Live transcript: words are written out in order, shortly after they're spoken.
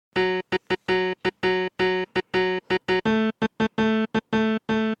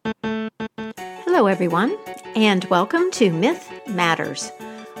everyone, and welcome to Myth Matters,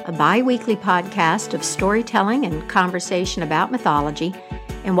 a bi-weekly podcast of storytelling and conversation about mythology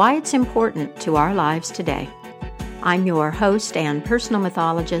and why it's important to our lives today. I'm your host and personal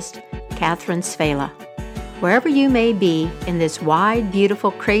mythologist, Catherine Svela. Wherever you may be in this wide, beautiful,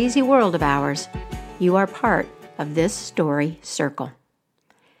 crazy world of ours, you are part of this story circle.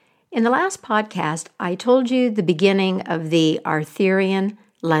 In the last podcast, I told you the beginning of the Arthurian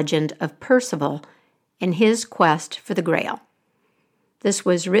legend of Percival and his quest for the Grail. This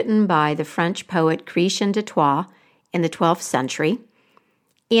was written by the French poet Christian de Troyes in the 12th century,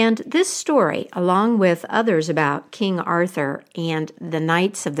 and this story, along with others about King Arthur and the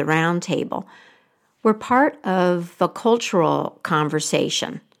Knights of the Round Table, were part of a cultural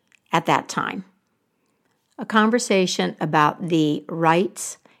conversation at that time. A conversation about the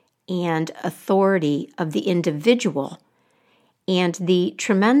rights and authority of the individual and the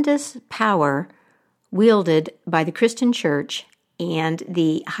tremendous power wielded by the Christian church and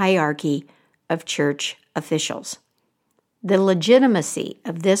the hierarchy of church officials. The legitimacy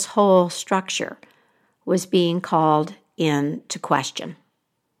of this whole structure was being called into question.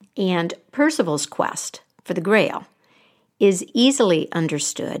 And Percival's quest for the Grail is easily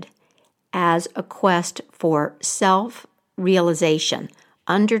understood as a quest for self-realization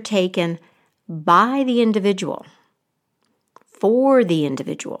undertaken by the individual, for the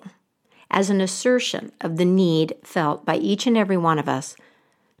individual, as an assertion of the need felt by each and every one of us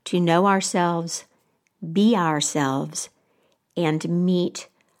to know ourselves, be ourselves, and meet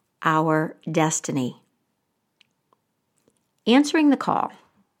our destiny. Answering the call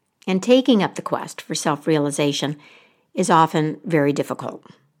and taking up the quest for self-realization is often very difficult.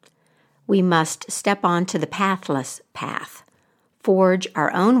 We must step onto the pathless path, forge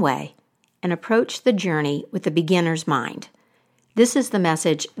our own way, and approach the journey with a beginner's mind. This is the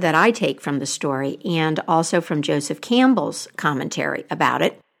message that I take from the story and also from Joseph Campbell's commentary about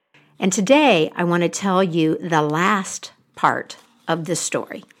it. And today I want to tell you the last part of this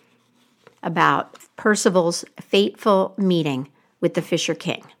story about Percival's fateful meeting with the Fisher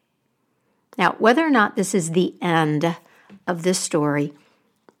King. Now, whether or not this is the end of this story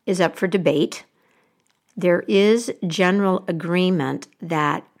is up for debate. There is general agreement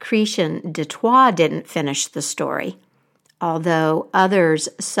that Christian de Troyes didn't finish the story, although others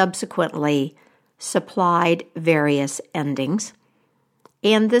subsequently supplied various endings.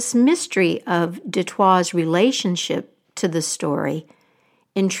 And this mystery of de Troyes' relationship to the story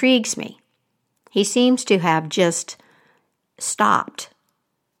intrigues me. He seems to have just stopped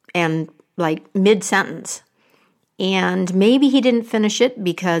and like mid-sentence. And maybe he didn't finish it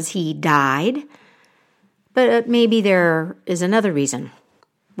because he died, but maybe there is another reason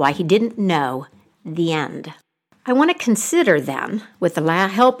why he didn't know the end. I want to consider then, with the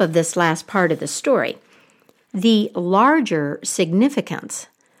help of this last part of the story, the larger significance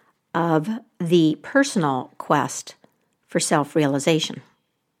of the personal quest for self-realization.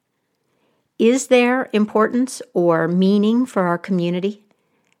 Is there importance or meaning for our community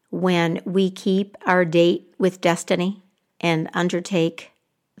when we keep our date with destiny and undertake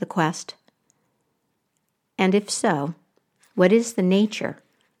the quest? And if so, what is the nature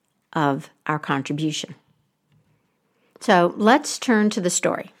of our contribution? So let's turn to the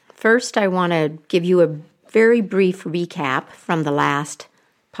story. First, I want to give you a very brief recap from the last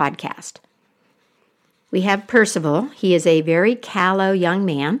podcast. We have Percival. He is a very callow young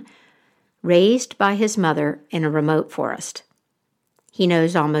man raised by his mother in a remote forest. He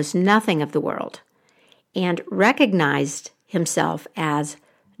knows almost nothing of the world and recognized himself as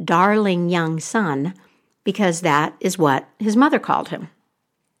darling young son because that is what his mother called him.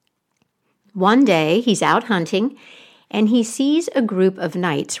 One day, he's out hunting and he sees a group of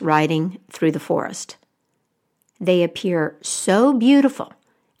knights riding through the forest. They appear so beautiful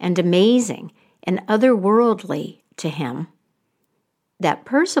and amazing and otherworldly to him that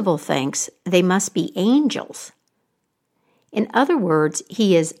Percival thinks they must be angels. In other words,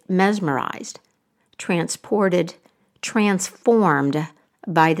 he is mesmerized, transported, transformed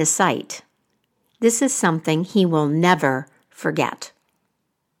by the sight. This is something he will never forget.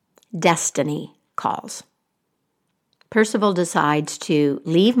 Destiny calls. Percival decides to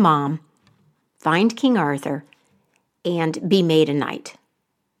leave mom, find King Arthur, and be made a knight.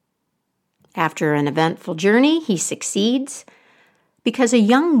 After an eventful journey, he succeeds because a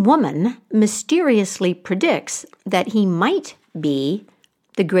young woman mysteriously predicts that he might be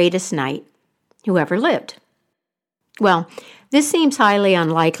the greatest knight who ever lived. Well, this seems highly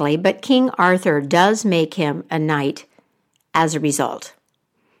unlikely, but King Arthur does make him a knight as a result.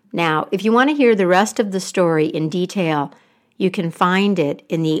 Now, if you want to hear the rest of the story in detail, you can find it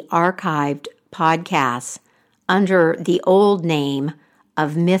in the archived podcasts under the old name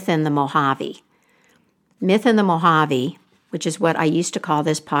of Myth in the Mojave. Myth in the Mojave, which is what I used to call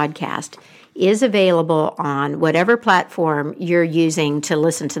this podcast, is available on whatever platform you're using to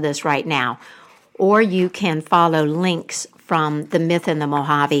listen to this right now, or you can follow links from the Myth in the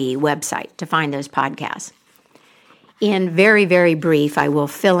Mojave website to find those podcasts. In very, very brief, I will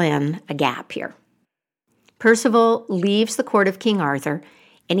fill in a gap here. Percival leaves the court of King Arthur,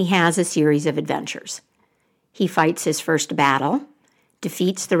 and he has a series of adventures. He fights his first battle,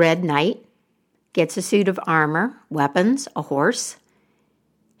 defeats the Red Knight, gets a suit of armor, weapons, a horse.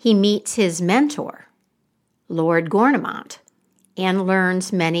 He meets his mentor, Lord Gornemont, and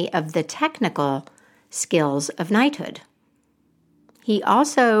learns many of the technical skills of knighthood. He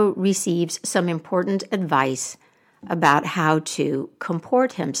also receives some important advice about how to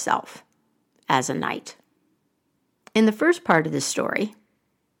comport himself as a knight. In the first part of the story,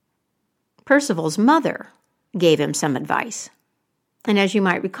 Percival's mother gave him some advice. And as you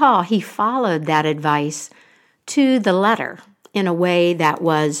might recall, he followed that advice to the letter in a way that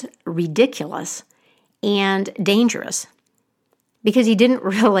was ridiculous and dangerous because he didn't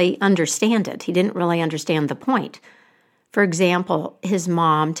really understand it. He didn't really understand the point. For example, his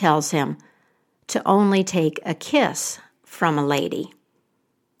mom tells him to only take a kiss from a lady.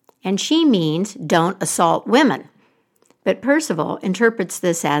 And she means don't assault women. But Percival interprets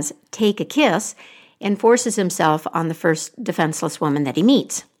this as take a kiss and forces himself on the first defenseless woman that he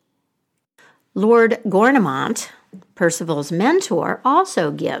meets. Lord Gornemont, Percival's mentor,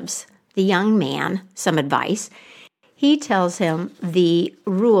 also gives the young man some advice. He tells him the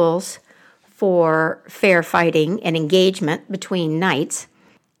rules for fair fighting and engagement between knights,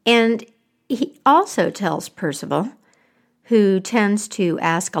 and he also tells Percival, who tends to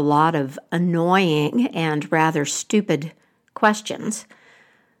ask a lot of annoying and rather stupid questions,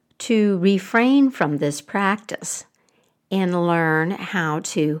 to refrain from this practice and learn how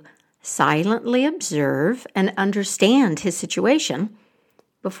to silently observe and understand his situation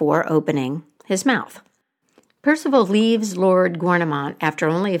before opening his mouth. Percival leaves Lord Gornemont after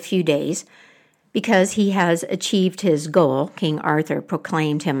only a few days because he has achieved his goal. King Arthur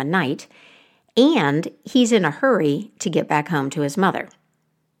proclaimed him a knight, and he's in a hurry to get back home to his mother.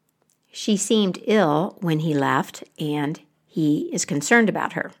 She seemed ill when he left, and he is concerned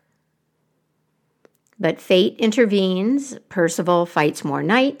about her. But fate intervenes. Percival fights more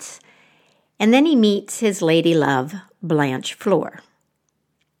knights, and then he meets his lady love, Blanchefleur.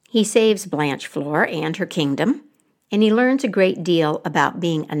 He saves Blanchefleur and her kingdom, and he learns a great deal about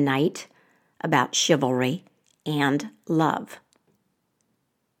being a knight, about chivalry, and love.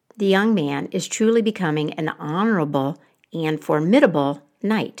 The young man is truly becoming an honorable and formidable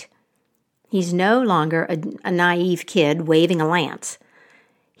knight. He's no longer a naive kid waving a lance.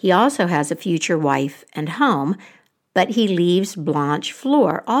 He also has a future wife and home, but he leaves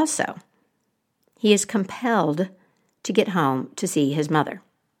Blanchefleur also. He is compelled to get home to see his mother.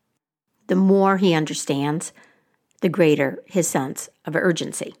 The more he understands, the greater his sense of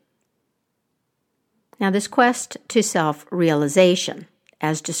urgency. Now, this quest to self-realization,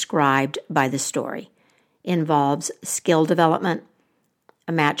 as described by the story, involves skill development,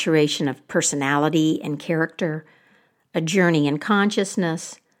 a maturation of personality and character, a journey in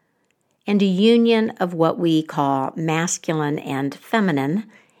consciousness, and a union of what we call masculine and feminine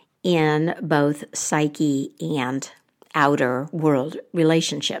in both psyche and outer world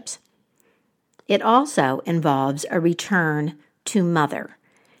relationships. It also involves a return to mother,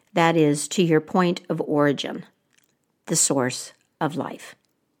 that is, to your point of origin, the source of life.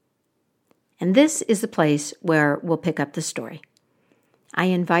 And this is the place where we'll pick up the story. I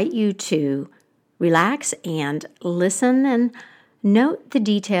invite you to relax and listen and note the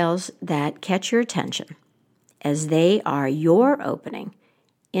details that catch your attention, as they are your opening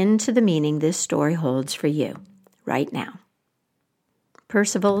into the meaning this story holds for you right now.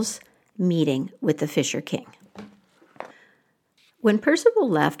 Percival's meeting with the Fisher King. When Percival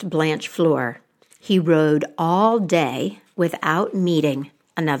left Blanchefleur, he rode all day without meeting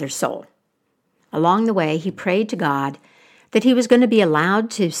another soul. Along the way, he prayed to God that he was going to be allowed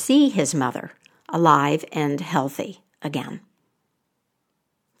to see his mother alive and healthy again.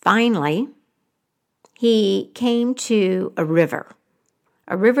 Finally, he came to a river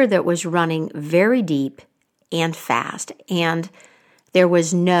that was running very deep and fast, and there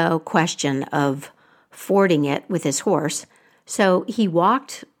was no question of fording it with his horse, so he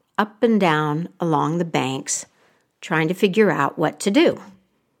walked up and down along the banks, trying to figure out what to do.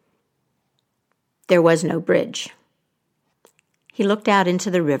 There was no bridge. He looked out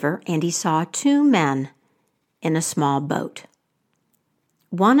into the river, and he saw two men in a small boat.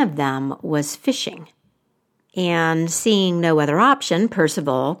 one of them was fishing. And seeing no other option,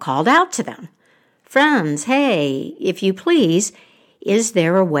 Percival called out to them, "Friends, hey, if you please, is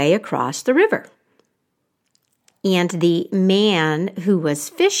there a way across the river?" And the man who was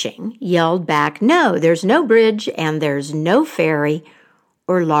fishing yelled back, "No, there's no bridge and there's no ferry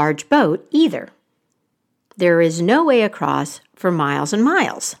or large boat either. There is no way across for miles and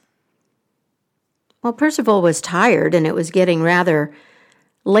miles." Well, Percival was tired and it was getting rather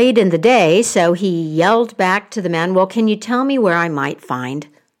late in the day, so he yelled back to the men, "Well, can you tell me where I might find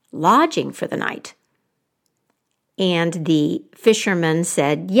lodging for the night?" And the fisherman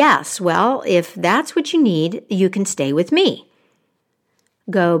said, "Yes, well, if that's what you need, you can stay with me.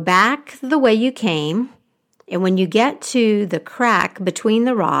 Go back the way you came, and when you get to the crack between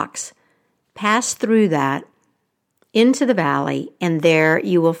the rocks, pass through that into the valley, and there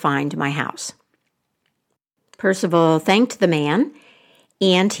you will find my house." Percival thanked the man,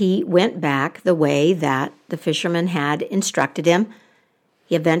 and he went back the way that the fisherman had instructed him.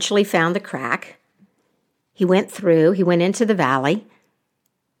 He eventually found the crack. He went into the valley,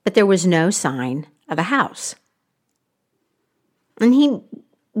 but there was no sign of a house. And he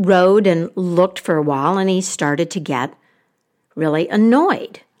rode and looked for a while, and he started to get really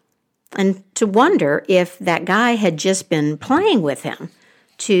annoyed and to wonder if that guy had just been playing with him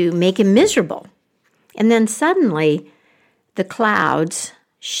to make him miserable. And then suddenly the clouds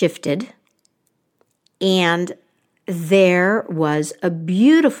shifted, and there was a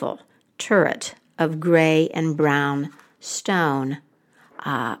beautiful turret of gray and brown stone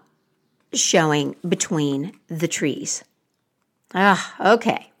showing between the trees.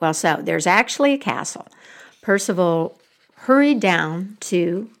 Okay. Well, so there's actually a castle. Percival hurried down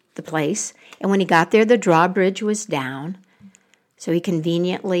to the place, and when he got there, the drawbridge was down, so he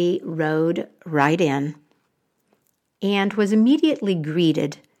conveniently rode right in and was immediately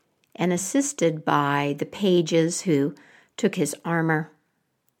greeted and assisted by the pages who took his armor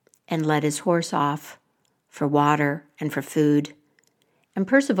and led his horse off for water and for food. And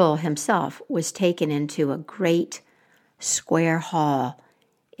Percival himself was taken into a great square hall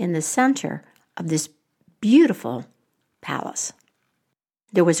in the center of this beautiful palace.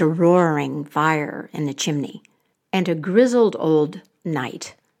 There was a roaring fire in the chimney, and a grizzled old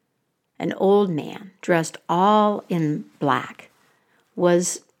knight, an old man dressed all in black,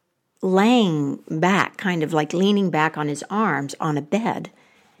 was laying back, kind of like leaning back on his arms on a bed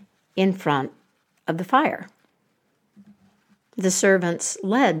in front of the fire. The servants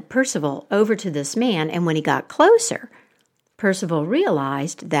led Percival over to this man, and when he got closer, Percival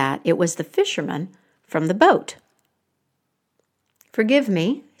realized that it was the fisherman from the boat. "Forgive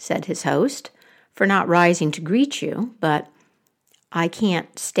me," said his host, "for not rising to greet you, but I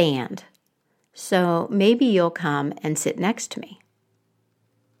can't stand, so maybe you'll come and sit next to me."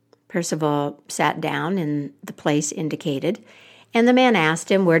 Percival sat down in the place indicated, and the man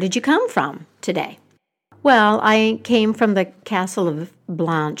asked him, "Where did you come from today?" "Well, I came from the castle of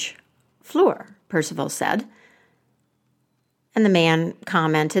Blanchefleur," Percival said. And the man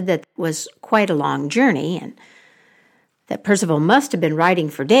commented that it was quite a long journey, and that Percival must have been riding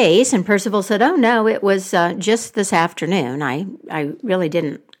for days, and Percival said, "Oh, no, it was just this afternoon. I really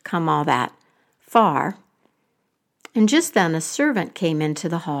didn't come all that far." And just then a servant came into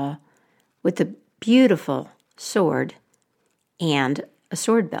the hall with a beautiful sword and a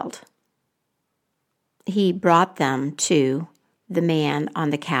sword belt. He brought them to the man on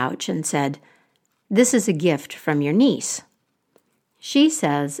the couch and said, "This is a gift from your niece. She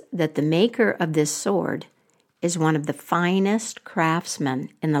says that the maker of this sword is one of the finest craftsmen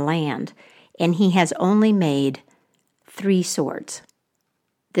in the land, and he has only made 3 swords.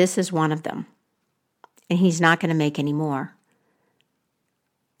 This is one of them, and he's not going to make any more.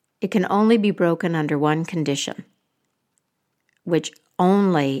 It can only be broken under one condition, which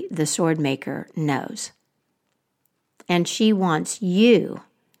only the sword maker knows. And she wants you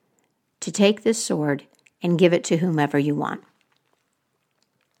to take this sword and give it to whomever you want."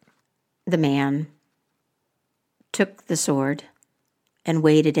 The man took the sword and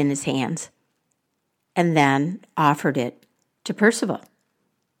weighed it in his hands, and then offered it to Percival.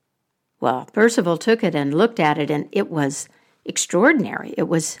 Well, Percival took it and looked at it, and it was extraordinary. It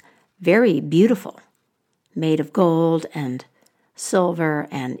was very beautiful, made of gold and silver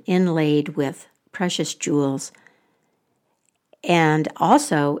and inlaid with precious jewels. And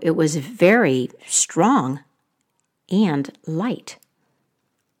also, it was very strong and light.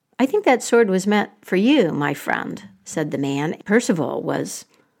 "I think that sword was meant for you, my friend," said the man. Percival was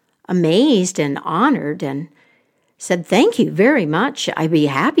amazed and honored and said, "Thank you very much. I'd be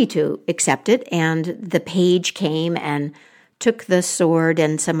happy to accept it." And the page came and took the sword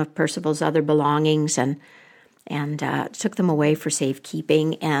and some of Percival's other belongings and took them away for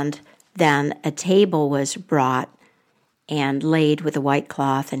safekeeping. And then a table was brought and laid with a white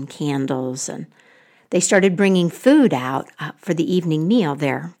cloth and candles, and they started bringing food out for the evening meal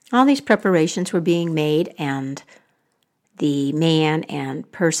there. All these preparations were being made, and the man and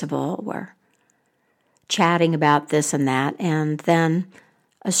Percival were chatting about this and that, and then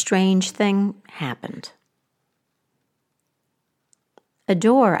a strange thing happened. A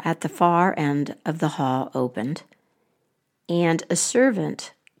door at the far end of the hall opened, and a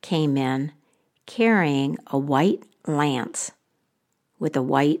servant came in carrying a white lance with a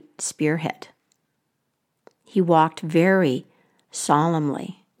white spearhead. He walked very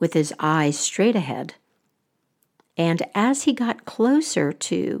solemnly with his eyes straight ahead, and as he got closer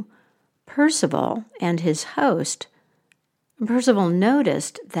to Percival and his host, Percival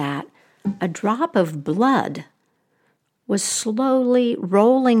noticed that a drop of blood was slowly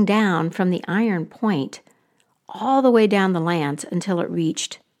rolling down from the iron point all the way down the lance until it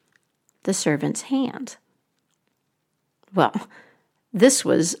reached the servant's hand. Well, this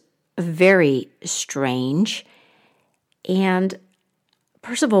was very strange, and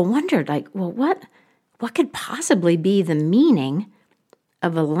Percival wondered, what could possibly be the meaning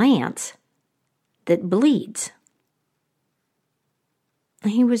of a lance that bleeds?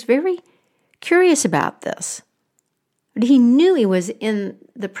 He was very curious about this. But he knew he was in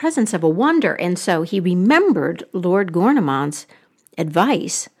the presence of a wonder, and so he remembered Lord Gornemont's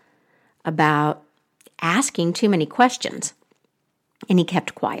advice about asking too many questions, and he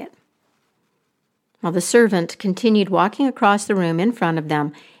kept quiet. While the servant continued walking across the room in front of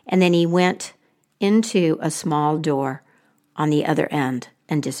them, and then he went into a small door on the other end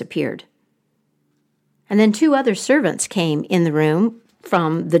and disappeared. And then 2 other servants came in the room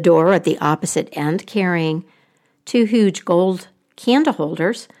from the door at the opposite end, carrying 2 huge gold candle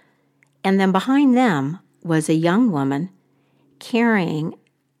holders, and then behind them was a young woman carrying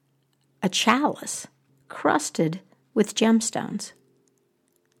a chalice crusted with gemstones.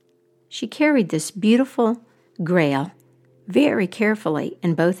 She carried this beautiful grail very carefully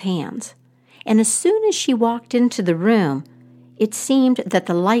in both hands, and as soon as she walked into the room, it seemed that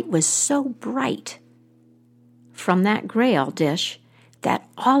the light was so bright from that grail dish that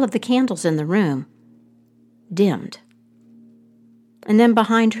all of the candles in the room dimmed. And then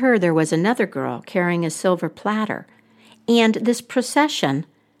behind her there was another girl carrying a silver platter, and this procession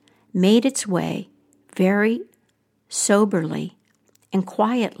made its way very soberly and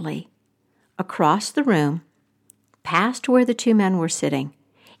quietly across the room, past where the 2 men were sitting,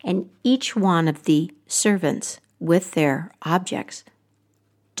 and each one of the servants with their objects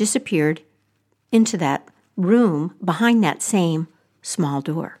disappeared into that room behind that same small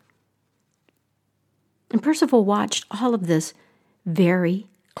door. And Percival watched all of this very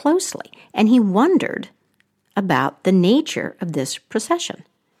closely, and he wondered about the nature of this procession.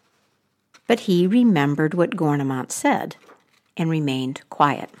 But he remembered what Gornemont said and remained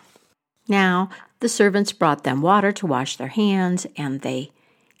quiet. Now, the servants brought them water to wash their hands, and they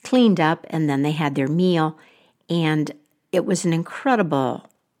cleaned up, and then they had their meal, and it was an incredible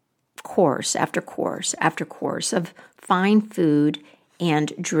course after course after course of fine food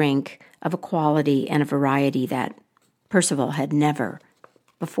and drink of a quality and a variety that Percival had never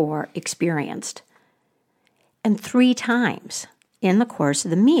before experienced. And 3 times in the course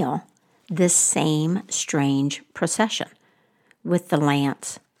of the meal, this same strange procession with the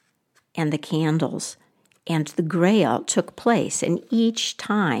lance and the candles and the grail took place, and each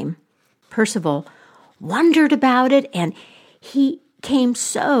time Percival wondered about it, and he came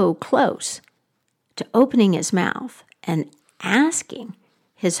so close to opening his mouth and asking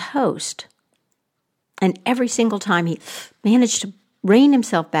his host, and every single time he managed to rein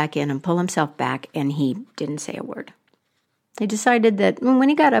himself back in and pull himself back, and he didn't say a word. He decided that when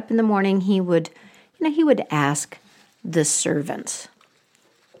he got up in the morning, he would ask the servants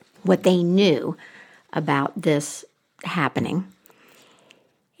what they knew about this happening.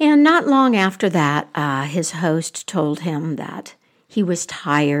 And not long after that, his host told him that he was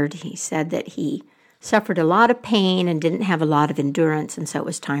tired. He said that he suffered a lot of pain and didn't have a lot of endurance, and so it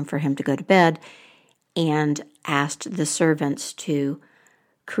was time for him to go to bed, and asked the servants to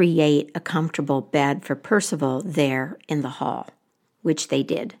create a comfortable bed for Percival there in the hall, which they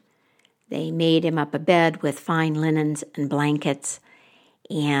did. They made him up a bed with fine linens and blankets,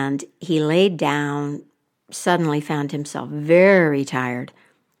 and he laid down, suddenly found himself very tired,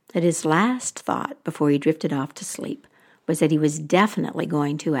 that his last thought before he drifted off to sleep was that he was definitely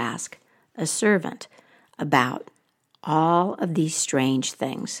going to ask a servant about all of these strange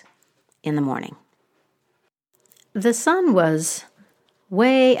things in the morning. The sun was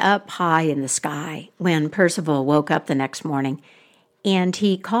way up high in the sky when Percival woke up the next morning, and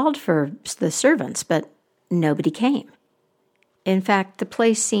he called for the servants, but nobody came. In fact, the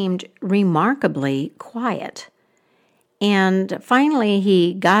place seemed remarkably quiet. And finally,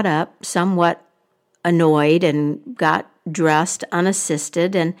 he got up, somewhat annoyed, and got dressed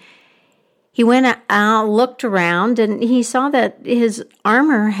unassisted, and he went out, looked around, and he saw that his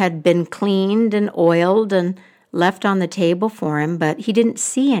armor had been cleaned and oiled and left on the table for him, but he didn't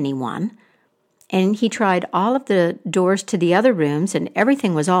see anyone. And he tried all of the doors to the other rooms, and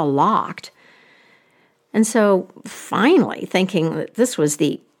everything was all locked. And so finally, thinking that this was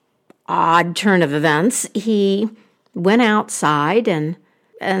the odd turn of events, he went outside, and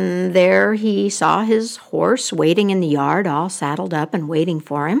there he saw his horse waiting in the yard, all saddled up and waiting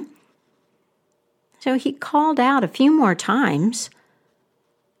for him. So he called out a few more times,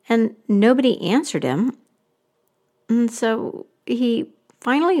 and nobody answered him. And so he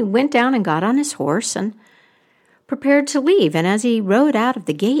finally went down and got on his horse and prepared to leave. And as he rode out of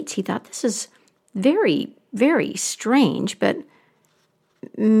the gates, he thought, this is very, very strange, but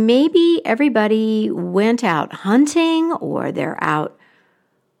maybe everybody went out hunting, or they're out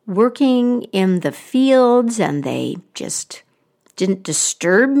working in the fields and they just didn't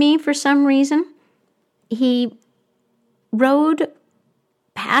disturb me for some reason. He rode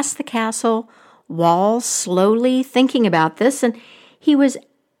past the castle walls slowly, thinking about this, and he was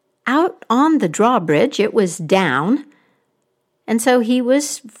out on the drawbridge. It was down, and so he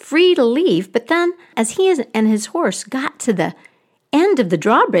was free to leave. But then, as he and his horse got to the end of the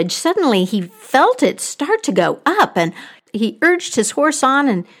drawbridge, suddenly he felt it start to go up, and he urged his horse on,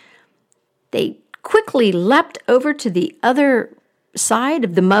 and they quickly leapt over to the other side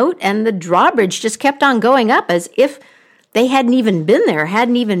of the moat, and the drawbridge just kept on going up as if they hadn't even been there,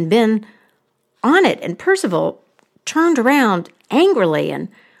 hadn't even been on it. And Percival turned around angrily and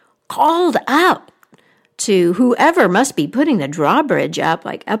called out to whoever must be putting the drawbridge up,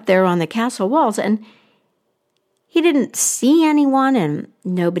 like up there on the castle walls, and he didn't see anyone, and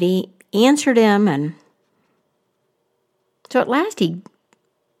nobody answered him, and so at last he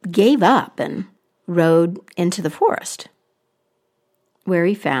gave up and rode into the forest, where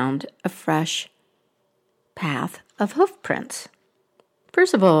he found a fresh path of hoof prints.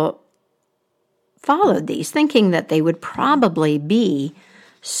 Percival followed these, thinking that they would probably be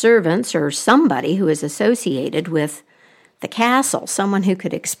servants or somebody who is associated with the castle, someone who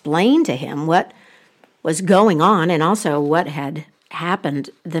could explain to him what was going on and also what had happened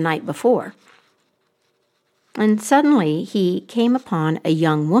the night before. And suddenly he came upon a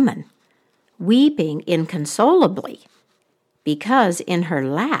young woman, weeping inconsolably, because in her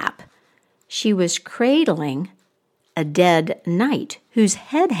lap she was cradling a dead knight whose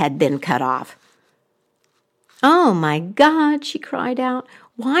head had been cut off. "Oh, my God," she cried out,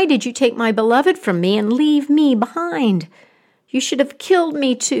 "why did you take my beloved from me and leave me behind? You should have killed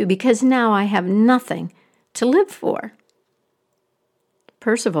me too, because now I have nothing to live for."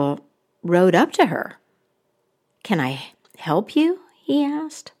 Percival rode up to her. "Can I help you?" he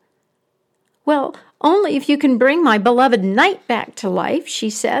asked. "Well, only if you can bring my beloved knight back to life,"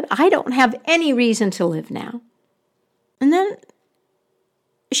 she said. "I don't have any reason to live now." And then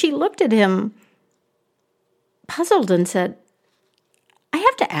she looked at him, puzzled, and said, "I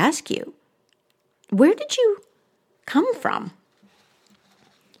have to ask you, where did you come from?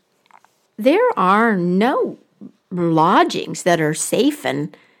 There are no lodgings that are safe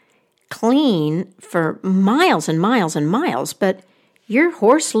and clean for miles and miles and miles, but your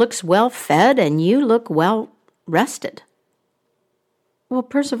horse looks well fed and you look well rested." Well,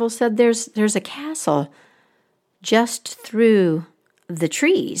 Percival said, there's a castle just through the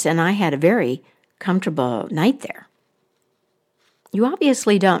trees, and I had a very comfortable night there. "You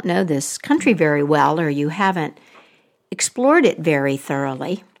obviously don't know this country very well, or you haven't explored it very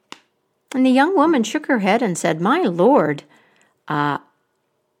thoroughly." And the young woman shook her head and said, "My lord,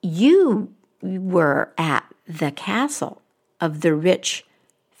 you were at the castle of the rich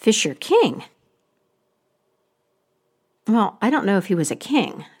Fisher King." "Well, I don't know if he was a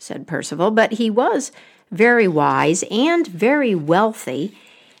king," said Percival, "but he was very wise and very wealthy,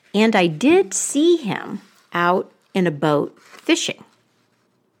 and I did see him out in a boat fishing."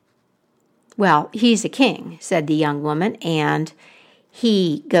 "Well, he's a king," said the young woman, "and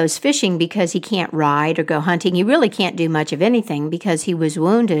he goes fishing because he can't ride or go hunting. He really can't do much of anything because he was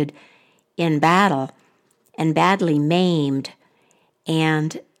wounded in battle and badly maimed,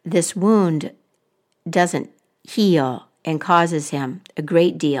 and this wound doesn't heal and causes him a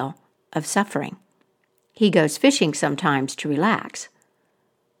great deal of suffering. He goes fishing sometimes to relax."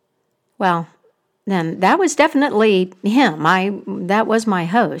 "Well, Then that was definitely him. That was my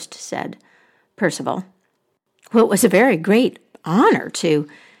host, said Percival. Well, it was a very great honor to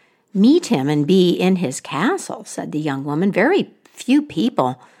meet him and be in his castle, said the young woman. Very few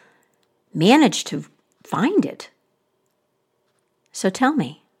people managed to find it. So tell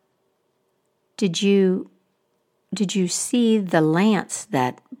me, did you see the lance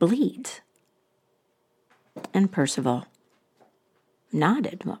that bleeds? And Percival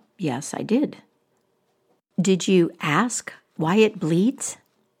nodded. Well, yes, I did. Did you ask why it bleeds?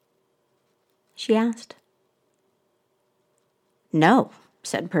 She asked. No,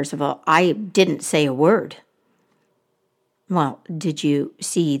 said Percival. I didn't say a word. Well, did you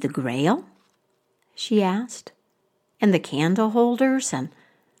see the Grail? She asked. And the candle holders and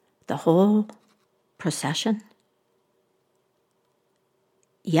the whole procession?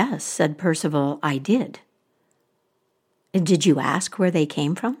 Yes, said Percival, I did. Did you ask where they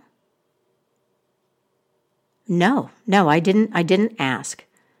came from? No, I didn't ask.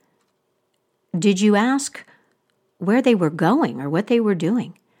 Did you ask where they were going or what they were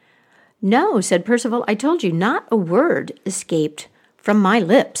doing? No, said Percival, I told you not a word escaped from my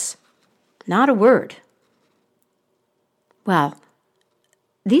lips. Not a word. Well,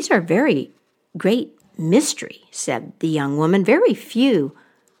 these are very great mystery, said the young woman. Very few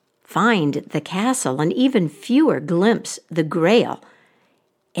find the castle, and even fewer glimpse the Grail.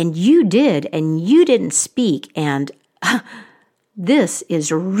 And you did, and you didn't speak, and this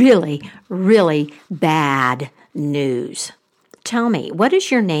is really, really bad news. Tell me, what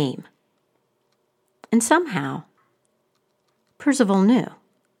is your name? And somehow, Percival knew.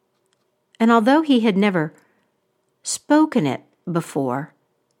 And although he had never spoken it before,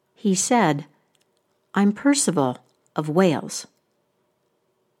 he said, I'm Percival of Wales.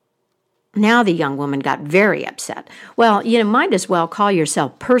 Now the young woman got very upset. Well, you might as well call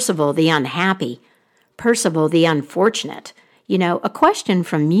yourself Percival the Unhappy, Percival the Unfortunate. A question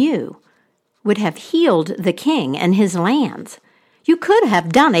from you would have healed the king and his lands. You could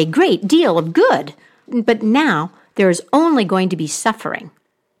have done a great deal of good, but now there is only going to be suffering.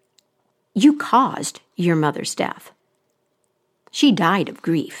 You caused your mother's death. She died of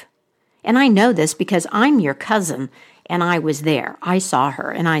grief. And I know this because I'm your cousin, and I was there. I saw her,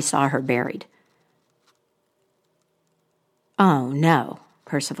 and I saw her buried. Oh, no,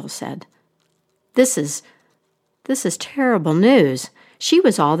 Percival said. This is terrible news. She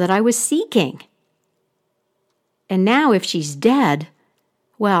was all that I was seeking. And now if she's dead,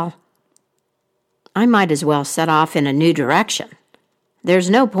 well, I might as well set off in a new direction. There's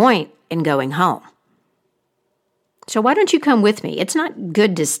no point in going home. So why don't you come with me? It's not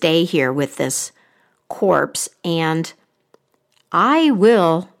good to stay here with this corpse, and I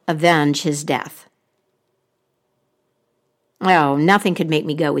will avenge his death. Oh, nothing could make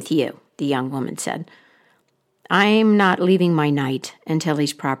me go with you, the young woman said. I'm not leaving my knight until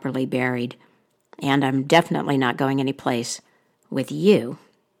he's properly buried, and I'm definitely not going anyplace with you.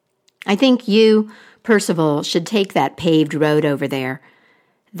 I think you, Percival, should take that paved road over there.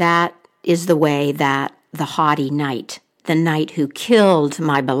 That is the way that the haughty knight, the knight who killed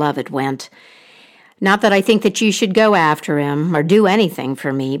my beloved, went. Not that I think that you should go after him or do anything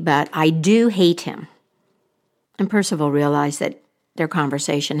for me, but I do hate him. And Percival realized that their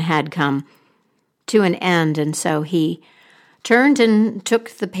conversation had come to an end, and so he turned and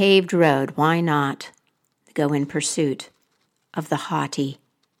took the paved road. Why not go in pursuit of the haughty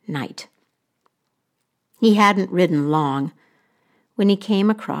knight? He hadn't ridden long when he came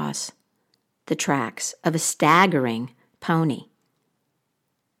across the tracks of a staggering pony.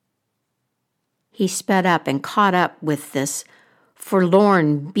 He sped up and caught up with this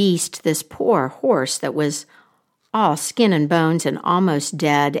forlorn beast, this poor horse that was all skin and bones and almost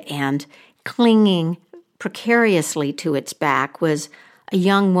dead, and clinging precariously to its back was a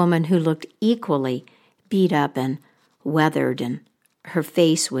young woman who looked equally beat up and weathered, and her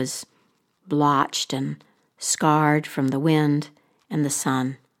face was blotched and scarred from the wind and the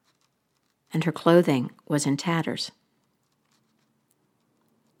sun, and her clothing was in tatters.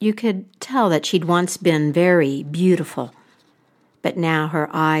 You could tell that she'd once been very beautiful, but now her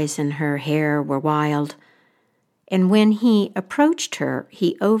eyes and her hair were wild, and when he approached her,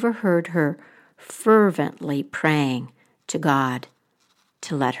 he overheard her fervently praying to God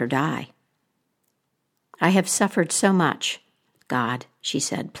to let her die. I have suffered so much, God, she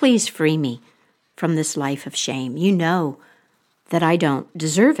said. Please free me from this life of shame. You know that I don't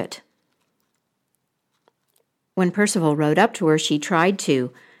deserve it. When Percival rode up to her, she tried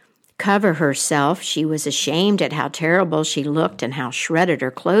to cover herself. She was ashamed at how terrible she looked and how shredded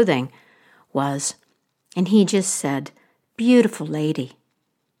her clothing was. And he just said, "Beautiful lady,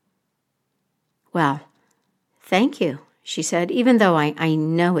 "Well, thank you," she said, "even though I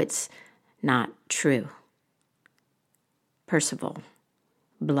know it's not true." Percival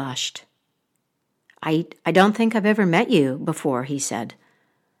blushed. I don't think I've ever met you before," he said.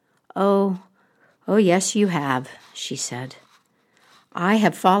 Oh, yes, you have," she said. "I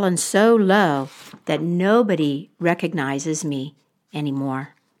have fallen so low that nobody recognizes me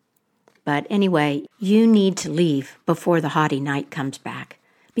anymore. But anyway, you need to leave before the haughty knight comes back,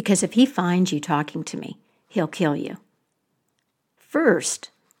 because if he finds you talking to me, he'll kill you.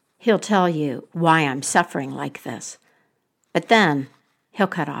 First, he'll tell you why I'm suffering like this, but then he'll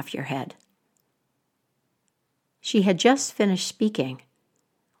cut off your head." She had just finished speaking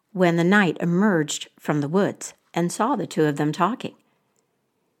when the knight emerged from the woods and saw the two of them talking.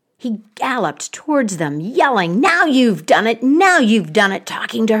 He galloped towards them, yelling, "Now you've done it! Now you've done it!"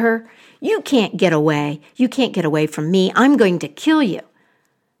 talking to her. "You can't get away. You can't get away from me. I'm going to kill you.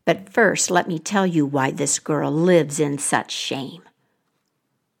 But first, let me tell you why this girl lives in such shame."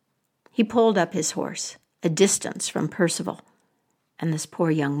 He pulled up his horse a distance from Percival and this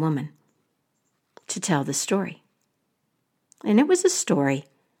poor young woman to tell the story. And it was a story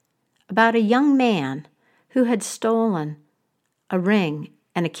about a young man who had stolen a ring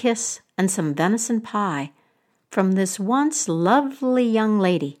and a kiss and some venison pie from this once lovely young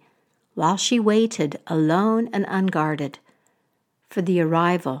lady while she waited alone and unguarded for the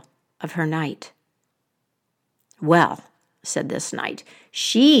arrival of her knight. "Well," said this knight,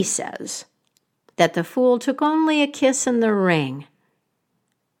 "she says that the fool took only a kiss and the ring.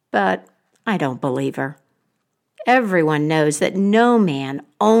 But I don't believe her. Everyone knows that no man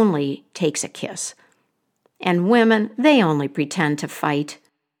only takes a kiss, and women, they only pretend to fight.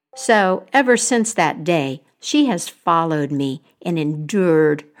 So ever since that day, she has followed me and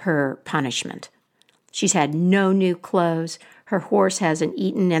endured her punishment. She's had no new clothes, her horse hasn't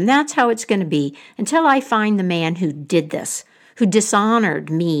eaten, and that's how it's going to be until I find the man who did this, who dishonored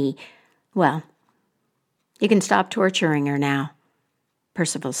me. Well, you can stop torturing her now,"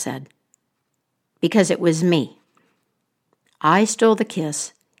 Percival said, "because it was me. I stole the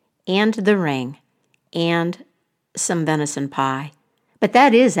kiss and the ring and some venison pie, but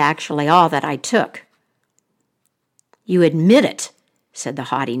that is actually all that I took." "You admit it," said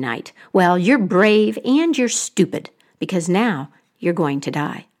the haughty knight. "Well, you're brave and you're stupid, because now you're going to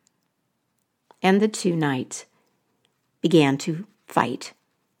die." And the two knights began to fight.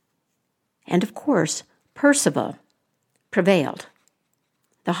 And of course, Percival prevailed.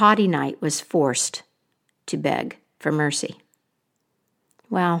 The haughty knight was forced to beg for mercy.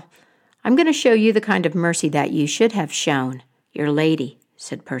 "Well, I'm going to show you the kind of mercy that you should have shown your lady,"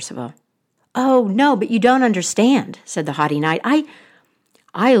 said Percival. "Oh, no, but you don't understand," said the haughty knight.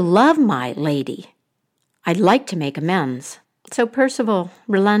 I love my lady. I'd like to make amends." So Percival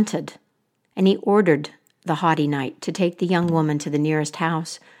relented, and he ordered the haughty knight to take the young woman to the nearest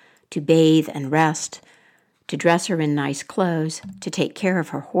house, to bathe and rest, to dress her in nice clothes, to take care of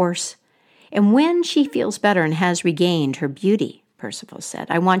her horse. "And when she feels better and has regained her beauty," Percival said,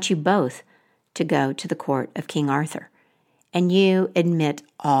 "I want you both to go to the court of King Arthur, and you admit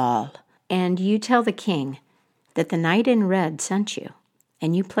all, and you tell the king that the knight in red sent you,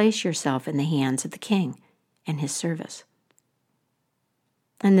 and you place yourself in the hands of the king and his service."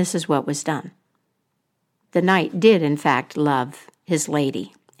 And this is what was done. The knight did, in fact, love his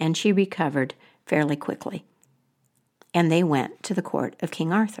lady, and she recovered fairly quickly. And they went to the court of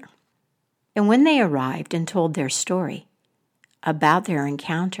King Arthur. And when they arrived and told their story about their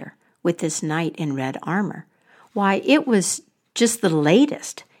encounter with this knight in red armor, why, it was just the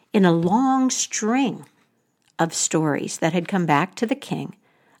latest in a long string of stories that had come back to the king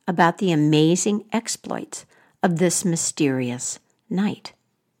about the amazing exploits of this mysterious knight.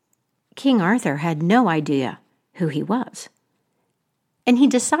 King Arthur had no idea who he was, and he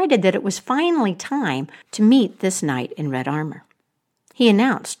decided that it was finally time to meet this knight in red armor. He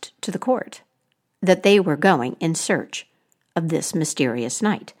announced to the court that they were going in search of this mysterious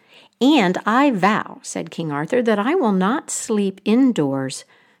knight. "And I vow," said King Arthur, "that I will not sleep indoors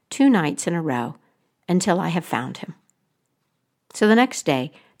 2 nights in a row until I have found him." So the next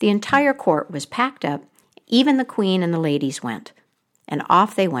day, the entire court was packed up, even the queen and the ladies went, and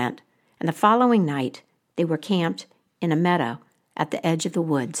off they went, and the following night they were camped in a meadow at the edge of the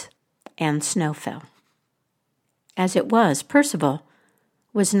woods, and snow fell. As it was, Percival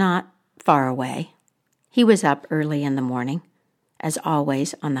was not far away. He was up early in the morning, as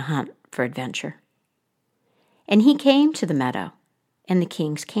always on the hunt for adventure. And he came to the meadow and the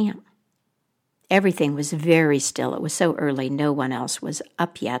king's camp. Everything was very still. It was so early, no one else was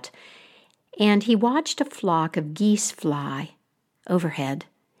up yet. And he watched a flock of geese fly overhead,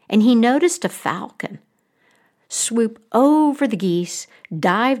 and he noticed a falcon swoop over the geese,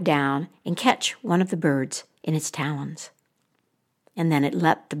 dive down, and catch one of the birds in its talons. And then it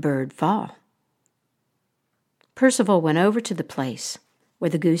let the bird fall. Percival went over to the place where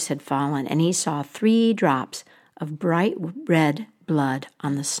the goose had fallen, and he saw 3 drops of bright red blood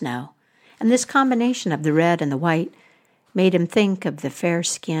on the snow. And this combination of the red and the white made him think of the fair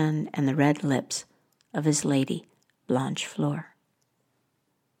skin and the red lips of his lady, Blanchefleur.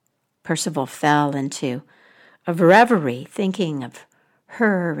 Percival fell into a reverie, thinking of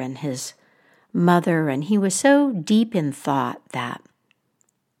her and his mother, and he was so deep in thought that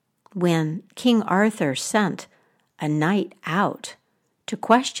when King Arthur sent a knight out to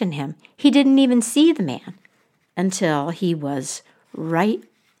question him, he didn't even see the man until he was right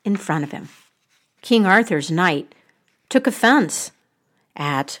in front of him. King Arthur's knight took offense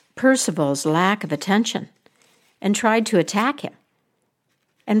at Percival's lack of attention and tried to attack him.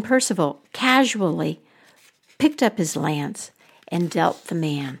 And Percival casually picked up his lance and dealt the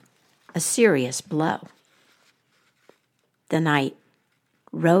man a serious blow. The knight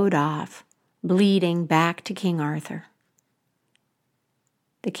rode off, bleeding, back to King Arthur.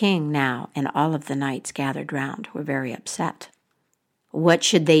 The king now and all of the knights gathered round were very upset. What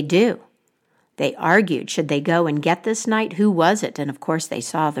should they do? They argued, should they go and get this knight? Who was it? And of course they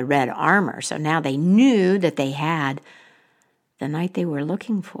saw the red armor, so now they knew that they had the knight they were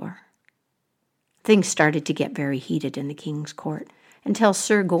looking for. Things started to get very heated in the king's court until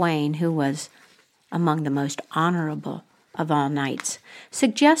Sir Gawain, who was among the most honorable of all knights,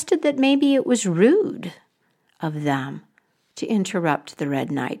 suggested that maybe it was rude of them to interrupt the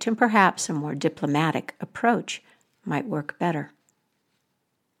Red Knight, and perhaps a more diplomatic approach might work better.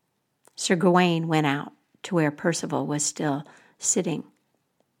 Sir Gawain went out to where Percival was still sitting,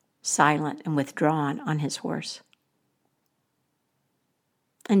 silent and withdrawn on his horse,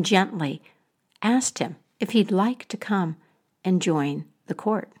 and gently asked him if he'd like to come and join the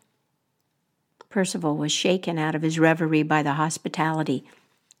court. Percival was shaken out of his reverie by the hospitality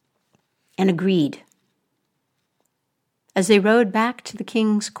and agreed. As they rode back to the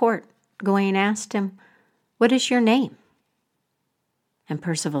king's court, Gawain asked him, "What is your name?" And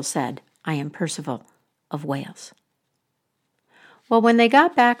Percival said, "I am Percival of Wales." Well, when they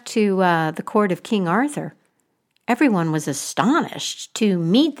got back to the court of King Arthur, everyone was astonished to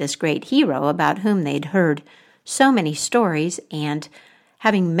meet this great hero about whom they'd heard so many stories, and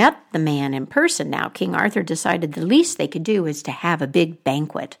having met the man in person now, King Arthur decided the least they could do was to have a big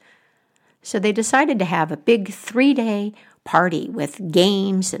banquet. So they decided to have a big 3-day party with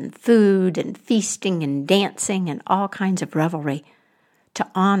games and food and feasting and dancing and all kinds of revelry to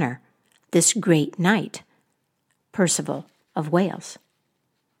honor this great knight, Percival of Wales.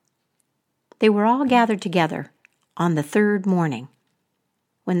 They were all gathered together on the 3rd morning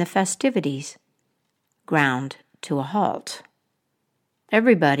when the festivities ground to a halt.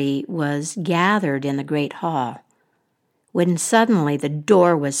 Everybody was gathered in the great hall when suddenly the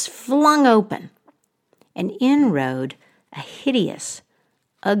door was flung open, and in rode a hideous,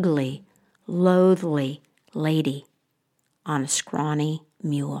 ugly, loathly lady on a scrawny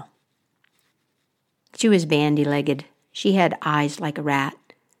mule. She was bandy-legged. She had eyes like a rat.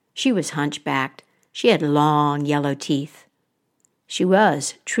 She was hunchbacked. She had long yellow teeth. She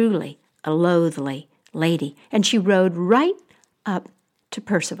was truly a loathly lady, and she rode right up to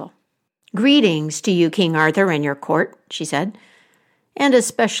Percival. "Greetings to you, King Arthur, and your court," she said, "and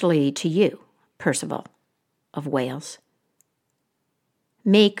especially to you, Percival of Wales.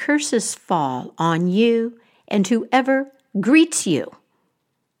 May curses fall on you and whoever greets you.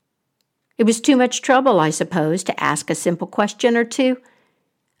 It was too much trouble, I suppose, to ask a simple question or two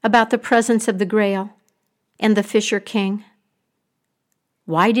about the presence of the Grail and the Fisher King.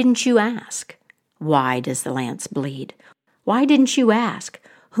 Why didn't you ask, why does the lance bleed? Why didn't you ask,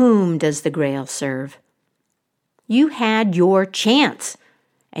 whom does the Grail serve? You had your chance,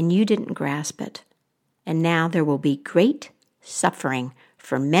 and you didn't grasp it. And now there will be great suffering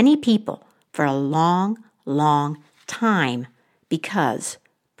for many people for a long, long time because,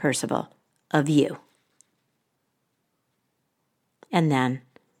 Percival, of you." And then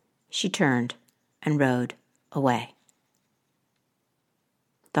she turned and rode away.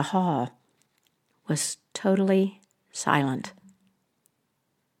 The hall was totally silent.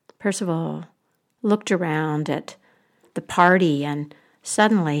 Percival looked around at the party, and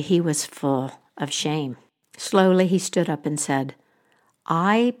suddenly he was full of shame. Slowly he stood up and said,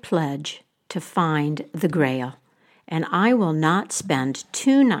 "I pledge to find the Grail, and I will not spend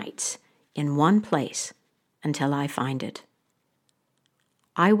 2 nights in one place until I find it.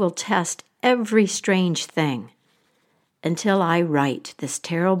 I will test every strange thing, until I right this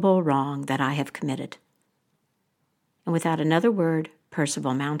terrible wrong that I have committed." And without another word,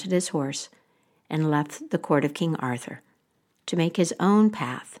 Percival mounted his horse and left the court of King Arthur to make his own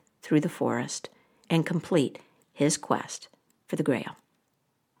path through the forest and complete his quest for the Grail.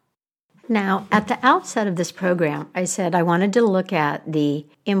 Now, at the outset of this program, I said I wanted to look at the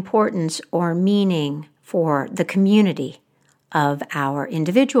importance or meaning for the community of our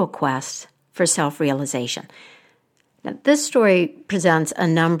individual quests for self-realization. Now, this story presents a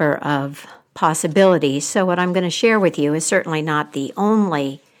number of possibilities, so what I'm going to share with you is certainly not the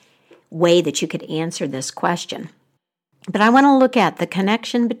only way that you could answer this question. But I want to look at the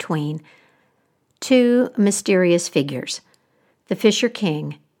connection between two mysterious figures, the Fisher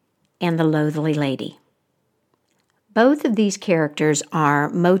King and the Loathly Lady. Both of these characters are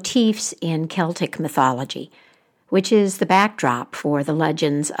motifs in Celtic mythology, which is the backdrop for the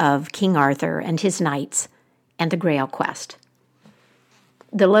legends of King Arthur and his knights and the Grail quest.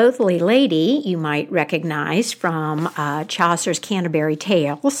 The Loathly Lady you might recognize from Chaucer's Canterbury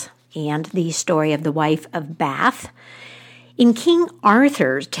Tales and the story of the wife of Bath. In King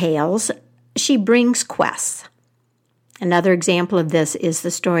Arthur's tales, she brings quests. Another example of this is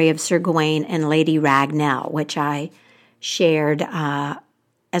the story of Sir Gawain and Lady Ragnell, which I shared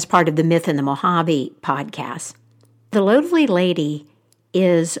as part of the Myth in the Mojave podcast. The Loathly Lady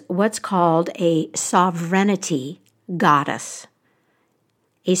is what's called a sovereignty goddess.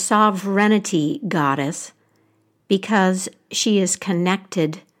 A sovereignty goddess because she is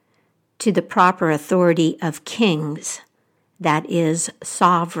connected to the proper authority of kings, that is,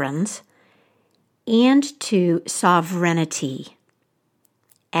 sovereigns, and to sovereignty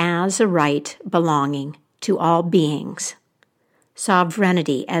as a right belonging to all beings.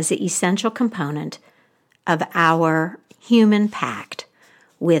 Sovereignty as the essential component of our human pact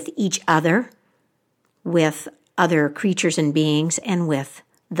with each other, with other creatures and beings, and with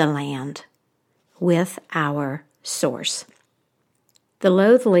the land, with our source. The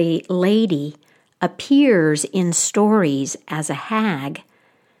Loathly Lady appears in stories as a hag,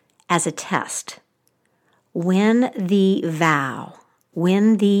 as a test. When the vow,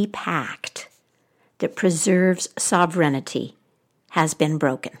 when the pact that preserves sovereignty has been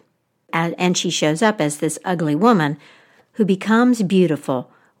broken. And she shows up as this ugly woman who becomes beautiful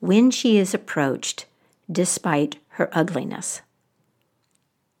when she is approached despite her ugliness.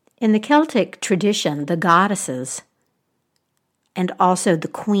 In the Celtic tradition, the goddesses and also the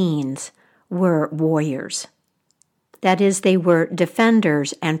queens were warriors. That is, they were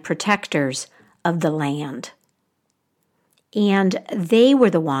defenders and protectors of the land. And they were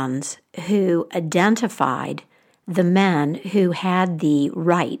the ones who identified the men who had the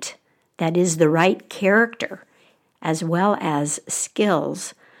right, that is, the right character, as well as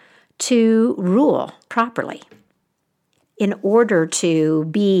skills, to rule properly. In order to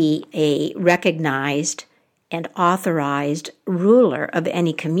be a recognized and authorized ruler of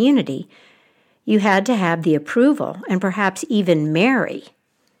any community, you had to have the approval and perhaps even marry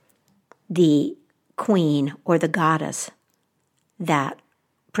the queen or the goddess that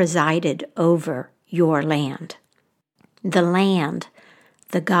presided over your land. The land,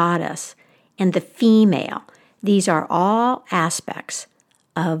 the goddess, and the female, these are all aspects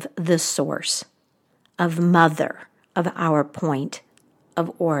of the source, of mother, of our point of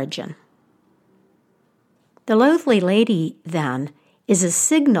origin. The Loathly Lady, then, is a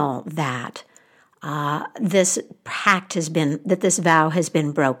signal that this vow has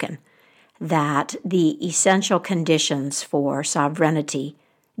been broken, that the essential conditions for sovereignty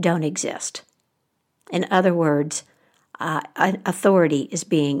don't exist. In other words, authority is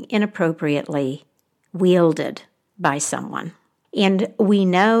being inappropriately wielded by someone. And we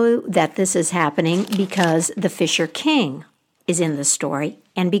know that this is happening because the Fisher King is in the story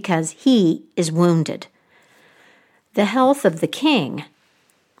and because he is wounded. The health of the king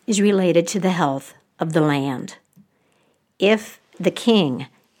is related to the health of the land. If the king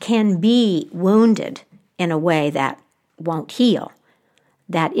can be wounded in a way that won't heal,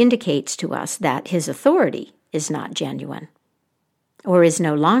 that indicates to us that his authority is not genuine or is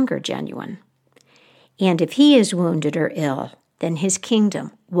no longer genuine. And if he is wounded or ill, then his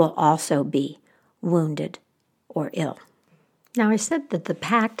kingdom will also be wounded or ill. Now, I said that the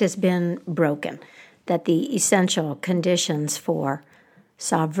pact has been broken, that the essential conditions for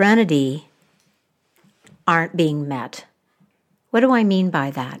sovereignty aren't being met. What do I mean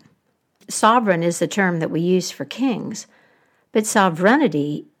by that? Sovereign is the term that we use for kings, but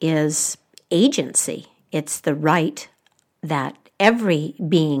sovereignty is agency. It's the right that every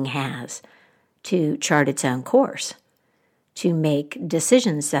being has to chart its own course, to make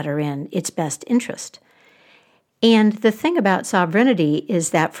decisions that are in its best interest. And the thing about sovereignty is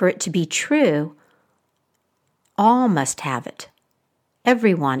that for it to be true, all must have it.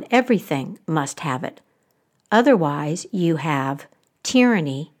 Everyone, everything must have it. Otherwise, you have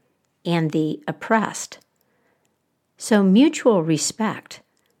tyranny and the oppressed. So mutual respect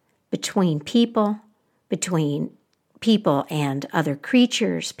between people and other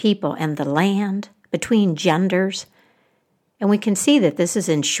creatures, people and the land, between genders. And we can see that this is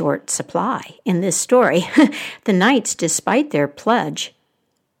in short supply in this story. The knights, despite their pledge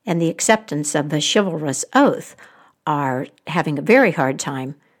and the acceptance of the chivalrous oath, are having a very hard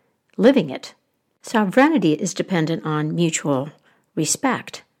time living it. Sovereignty is dependent on mutual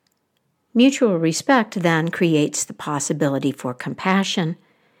respect. Mutual respect then creates the possibility for compassion,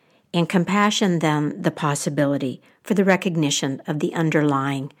 and compassion then the possibility for the recognition of the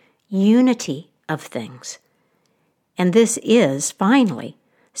underlying unity of things. And this is, finally,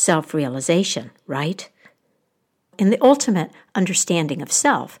 self-realization, right? In the ultimate understanding of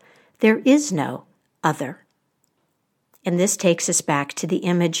self, there is no other. And this takes us back to the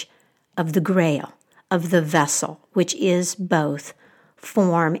image of the grail, of the vessel, which is both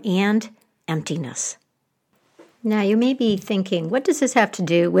form and emptiness. Now, you may be thinking, what does this have to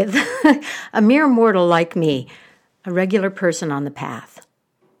do with a mere mortal like me, a regular person on the path?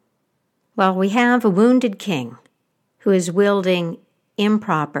 Well, we have a wounded king who is wielding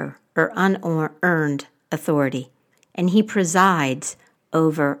improper or unearned authority, and he presides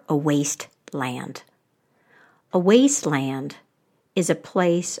over a wasteland. A wasteland is a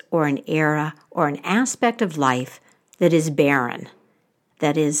place or an era or an aspect of life that is barren,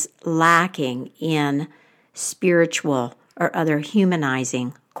 that is lacking in spiritual or other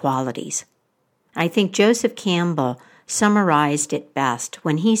humanizing qualities. I think Joseph Campbell summarized it best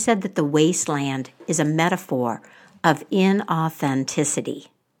when he said that the wasteland is a metaphor of inauthenticity.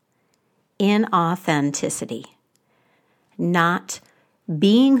 Inauthenticity. Not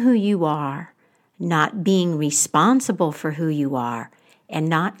being who you are, not being responsible for who you are, and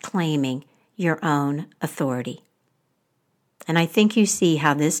not claiming your own authority. And I think you see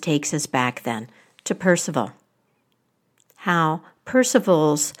how this takes us back then to Percival. How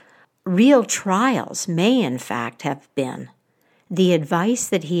Percival's real trials may in fact have been the advice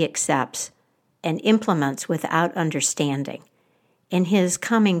that he accepts and implements without understanding, in his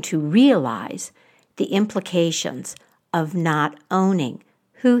coming to realize the implications of not owning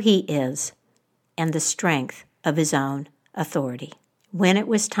who he is and the strength of his own authority. When it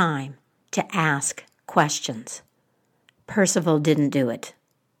was time to ask questions, Percival didn't do it.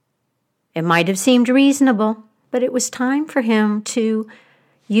 It might have seemed reasonable, but it was time for him to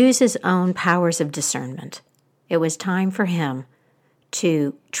use his own powers of discernment. It was time for him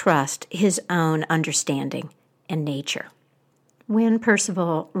to trust his own understanding and nature. When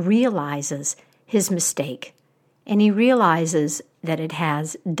Percival realizes his mistake, and he realizes that it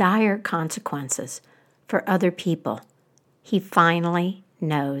has dire consequences for other people, he finally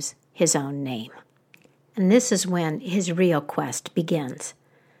knows his own name. And this is when his real quest begins.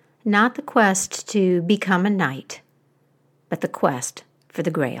 Not the quest to become a knight, but the quest for the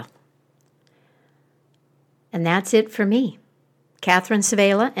Grail. And that's it for me. Catherine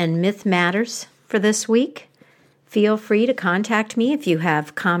Savela and Myth Matters for this week. Feel free to contact me if you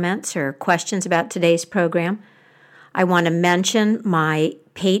have comments or questions about today's program. I want to mention my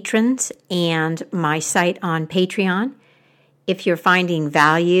patrons and my site on Patreon. If you're finding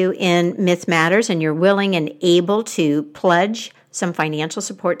value in Myth Matters and you're willing and able to pledge some financial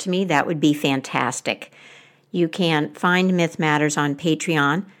support to me, that would be fantastic. You can find Myth Matters on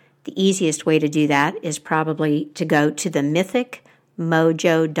Patreon. The easiest way to do that is probably to go to the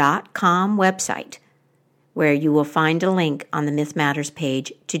mythicmojo.com website, where you will find a link on the Myth Matters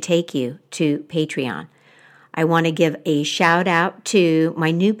page to take you to Patreon. I want to give a shout out to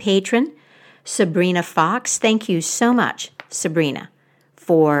my new patron, Sabrina Fox. Thank you so much, Sabrina,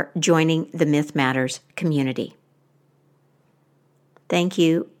 for joining the Myth Matters community. Thank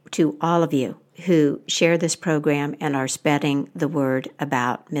you to all of you who share this program and are spreading the word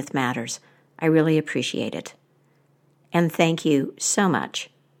about Myth Matters. I really appreciate it. And thank you so much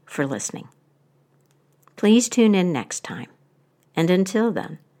for listening. Please tune in next time. And until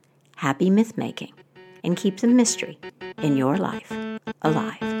then, happy myth making, and keep the mystery in your life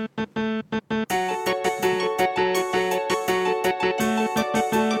alive.